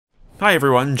Hi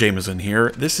everyone, Jameson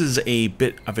here. This is a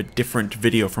bit of a different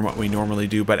video from what we normally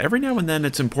do, but every now and then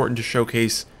it's important to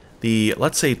showcase the,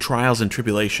 let's say, trials and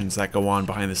tribulations that go on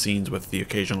behind the scenes with the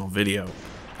occasional video.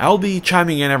 I'll be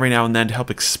chiming in every now and then to help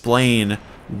explain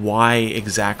why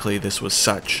exactly this was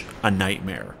such a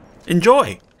nightmare.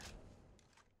 Enjoy!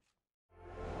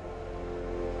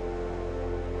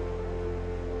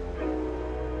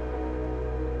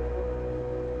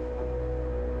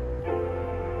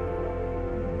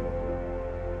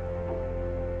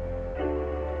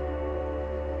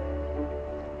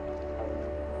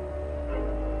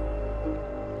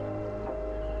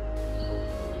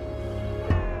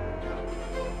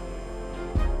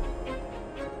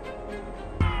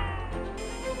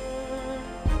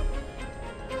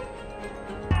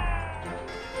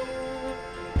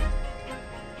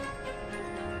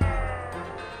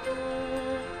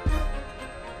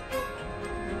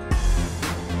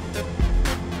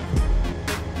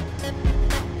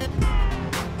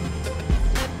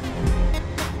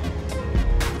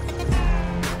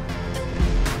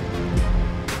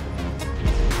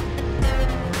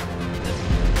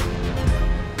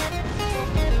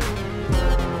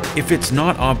 If it's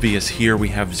not obvious here, we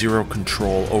have zero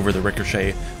control over the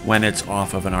Ricochet when it's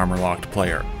off of an armor-locked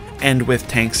player. And with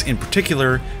tanks in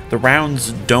particular, the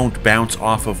rounds don't bounce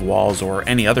off of walls or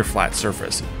any other flat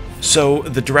surface. So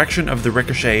the direction of the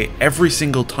Ricochet every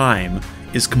single time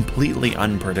is completely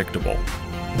unpredictable.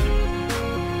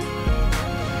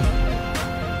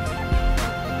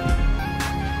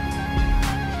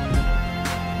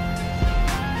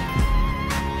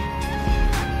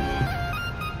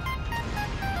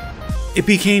 It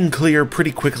became clear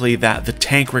pretty quickly that the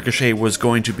tank Ricochet was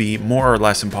going to be more or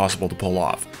less impossible to pull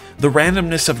off. The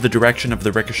randomness of the direction of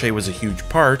the Ricochet was a huge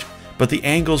part, but the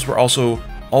angles were also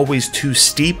always too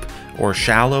steep or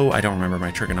shallow. I don't remember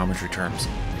my trigonometry terms.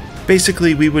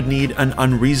 Basically, we would need an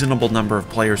unreasonable number of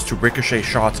players to ricochet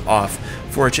shots off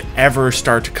for it to ever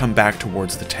start to come back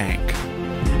towards the tank.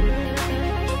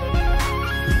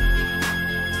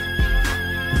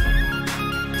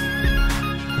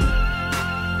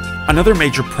 Another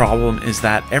major problem is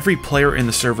that every player in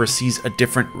the server sees a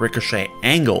different ricochet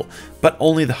angle, but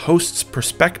only the host's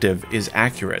perspective is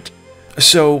accurate.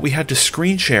 So we had to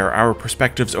screen share our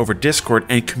perspectives over Discord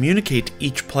and communicate to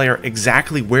each player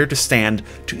exactly where to stand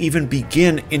to even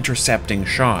begin intercepting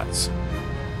shots.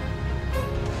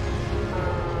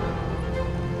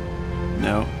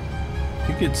 No. I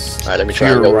think it's to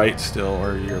your right still,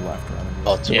 or your left rather.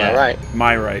 Oh, to my right?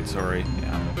 My right, sorry.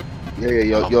 Yeah,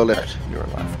 your left. Your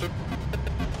left.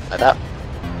 Like that?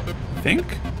 I think?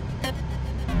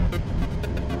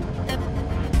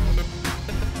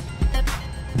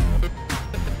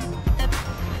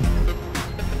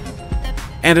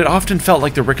 And it often felt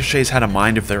like the ricochets had a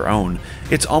mind of their own.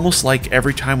 It's almost like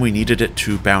every time we needed it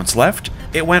to bounce left,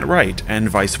 it went right, and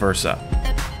vice versa.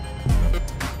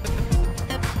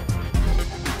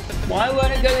 Why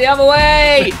won't it go the other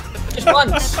way? Just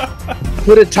once.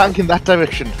 Put a tank in that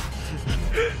direction.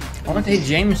 I want to hit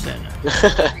Jameson.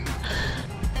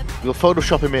 We'll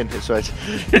Photoshop him in, it's right.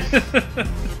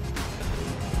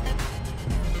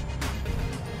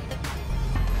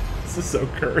 This is so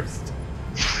cursed.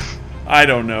 I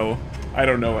don't know. I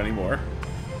don't know anymore.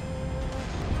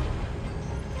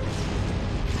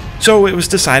 So it was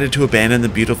decided to abandon the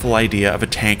beautiful idea of a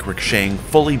tank ricocheting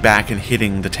fully back and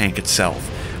hitting the tank itself.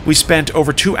 We spent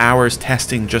over 2 hours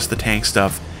testing just the tank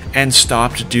stuff and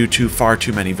stopped due to far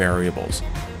too many variables.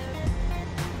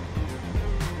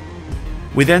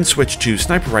 We then switched to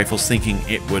sniper rifles thinking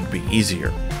it would be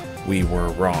easier. We were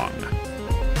wrong.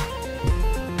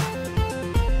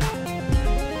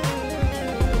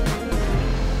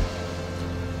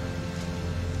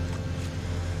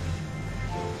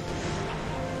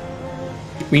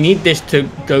 We need this to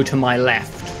go to my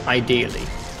left, ideally.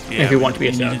 Yeah, if we want to be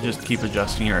a you circle. need to just keep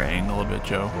adjusting your angle a bit,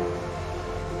 Joe.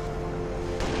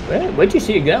 Where'd you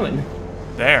see it going?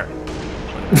 There.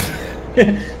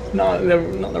 not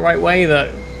the right way,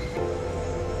 though.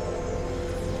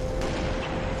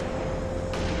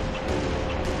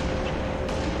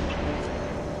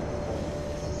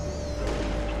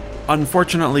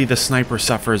 Unfortunately, the sniper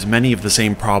suffers many of the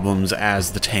same problems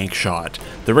as the tank shot.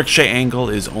 The ricochet angle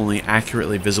is only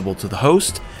accurately visible to the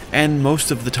host, and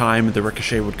most of the time the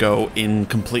ricochet would go in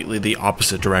completely the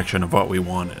opposite direction of what we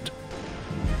wanted.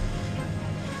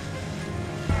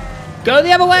 Go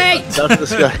the other way! That's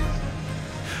this guy.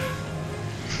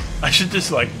 I should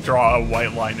just like draw a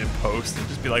white line in post and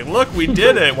just be like, look, we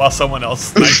did it, while someone else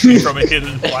snipes me from a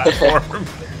hidden platform.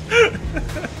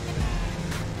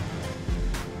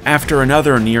 After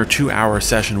another near 2-hour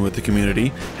session with the community,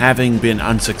 having been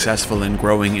unsuccessful in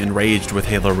growing enraged with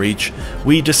Halo Reach,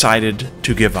 we decided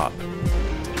to give up.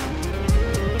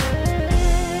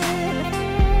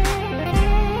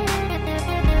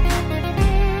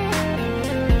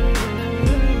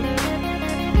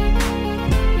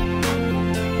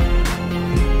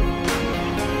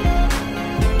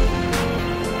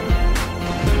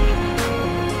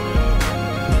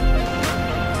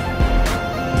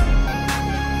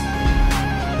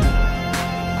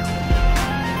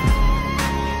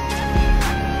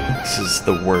 This is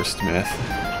the worst myth.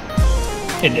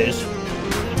 It is.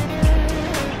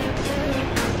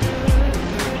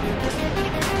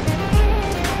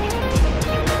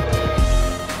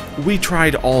 We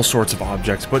tried all sorts of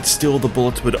objects, but still the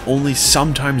bullets would only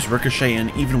sometimes ricochet, and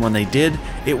even when they did,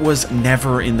 it was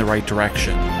never in the right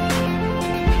direction.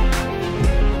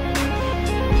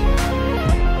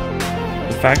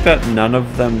 The fact that none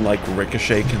of them like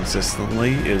ricochet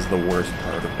consistently is the worst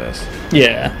part of this.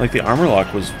 Yeah. Like the armor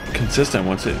lock was consistent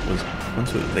once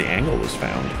the angle was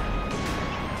found.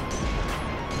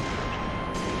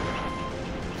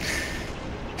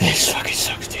 This fucking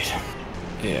sucks, dude.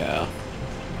 Yeah.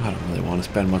 I don't really want to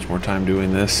spend much more time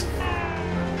doing this.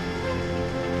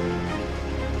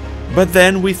 But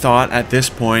then we thought at this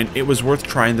point it was worth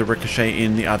trying the ricochet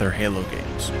in the other Halo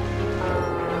games.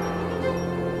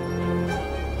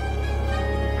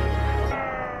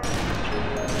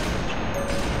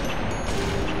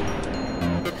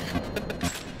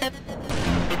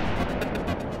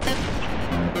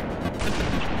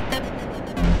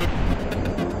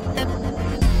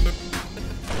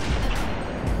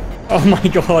 Oh my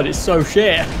god, it's so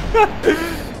shit.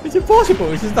 It's impossible.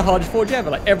 This is the hardest forge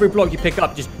ever. Like every block you pick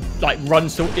up just like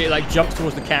runs, it like jumps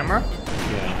towards the camera.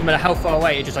 Yeah. No matter how far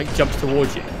away, it just like jumps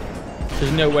towards you.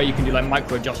 There's no way you can do like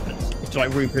micro adjustments. It's to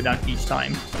like really put it down each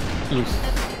time.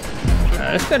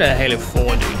 Let's go to Halo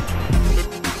 4, dude.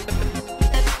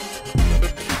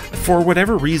 For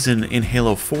whatever reason, in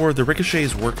Halo 4, the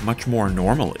ricochets work much more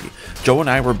normally. Joe and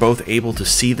I were both able to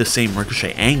see the same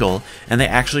ricochet angle, and they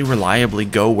actually reliably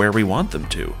go where we want them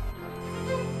to.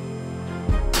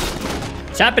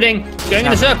 It's happening! Going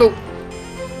in a circle!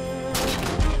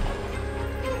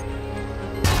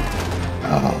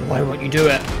 Oh, why won't you do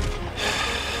it?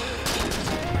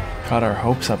 Got our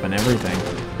hopes up and everything.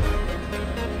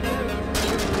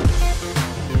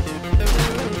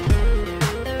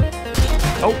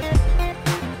 Oh!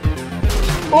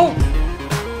 Oh!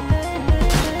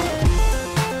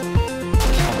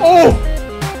 Oh!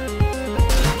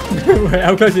 Wait,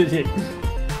 how close is it?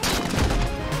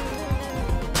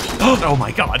 Oh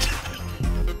my god!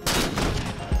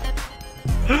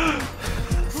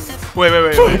 wait.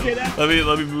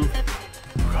 Let me move.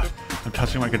 Oh god, I'm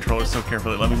touching my controller so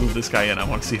carefully. Let me move this guy in. I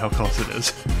want to see how close it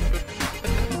is.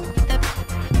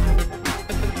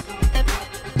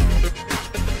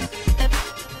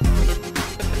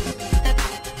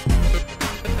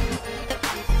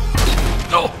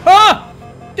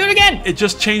 It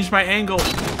just changed my angle. No!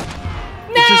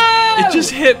 It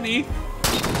just hit me.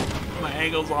 My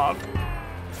angle's off.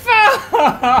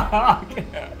 Fuck!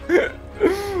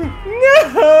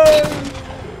 No!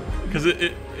 Because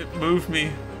it moved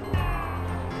me.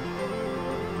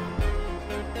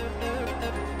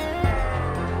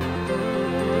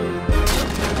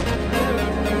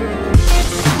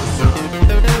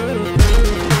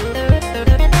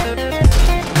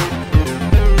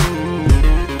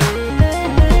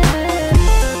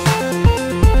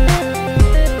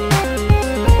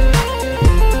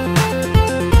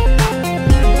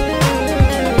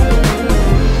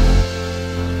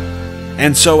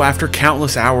 And so after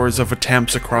countless hours of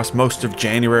attempts across most of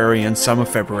January and some of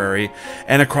February,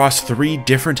 and across 3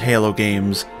 different Halo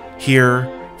games,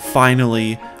 here,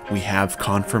 finally, we have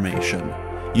confirmation.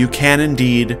 You can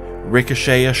indeed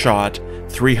ricochet a shot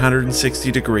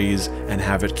 360 degrees and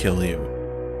have it kill you.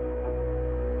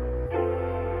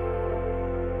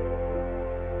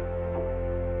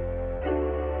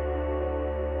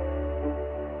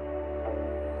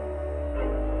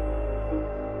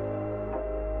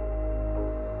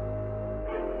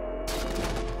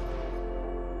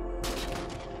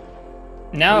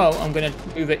 Now I'm going to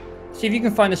move it. See if you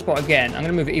can find the spot again. I'm going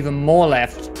to move it even more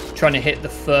left, trying to hit the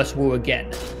first wall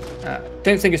again.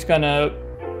 Don't think it's going to...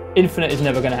 Infinite is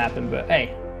never going to happen, but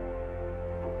hey.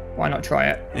 Why not try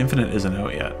it? Infinite isn't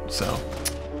out yet, so...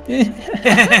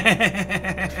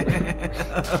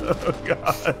 Oh,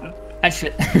 God.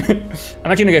 Actually,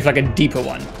 I'm actually going to go for like a deeper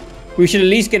one. We should at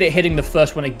least get it hitting the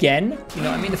first one again. You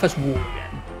know what I mean? The first wall again.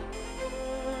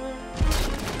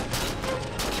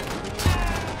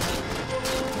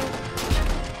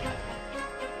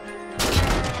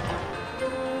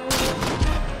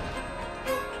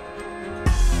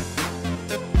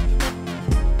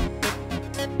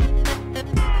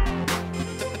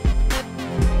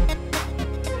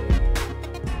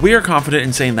 We are confident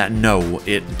in saying that no,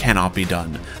 it cannot be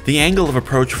done. The angle of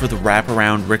approach for the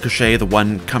wraparound Ricochet, the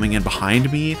one coming in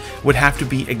behind me, would have to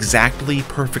be exactly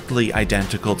perfectly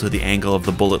identical to the angle of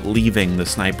the bullet leaving the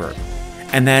sniper.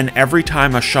 And then every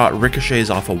time a shot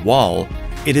ricochets off a wall,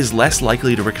 it is less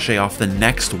likely to ricochet off the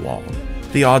next wall.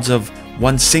 The odds of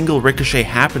one single ricochet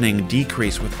happening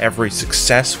decrease with every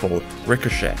successful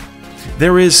ricochet.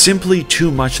 There is simply too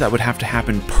much that would have to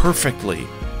happen perfectly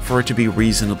for it to be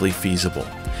reasonably feasible.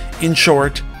 In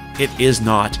short, it is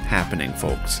not happening,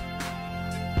 folks.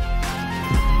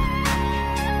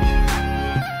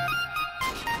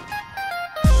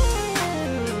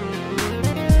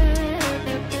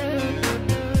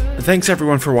 Thanks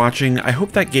everyone for watching. I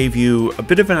hope that gave you a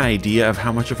bit of an idea of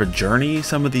how much of a journey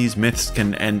some of these myths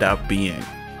can end up being.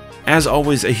 As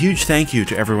always, a huge thank you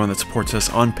to everyone that supports us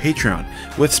on Patreon,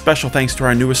 with special thanks to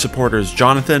our newest supporters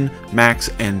Jonathan, Max,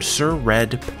 and Sir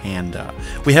Red Panda.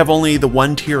 We have only the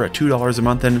one tier at $2 a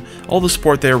month, and all the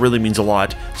support there really means a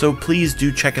lot, so please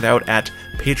do check it out at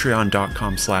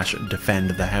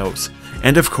patreon.com/defendthehouse.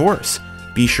 And of course,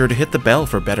 be sure to hit the bell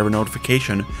for better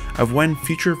notification of when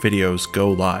future videos go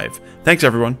live. Thanks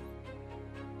everyone!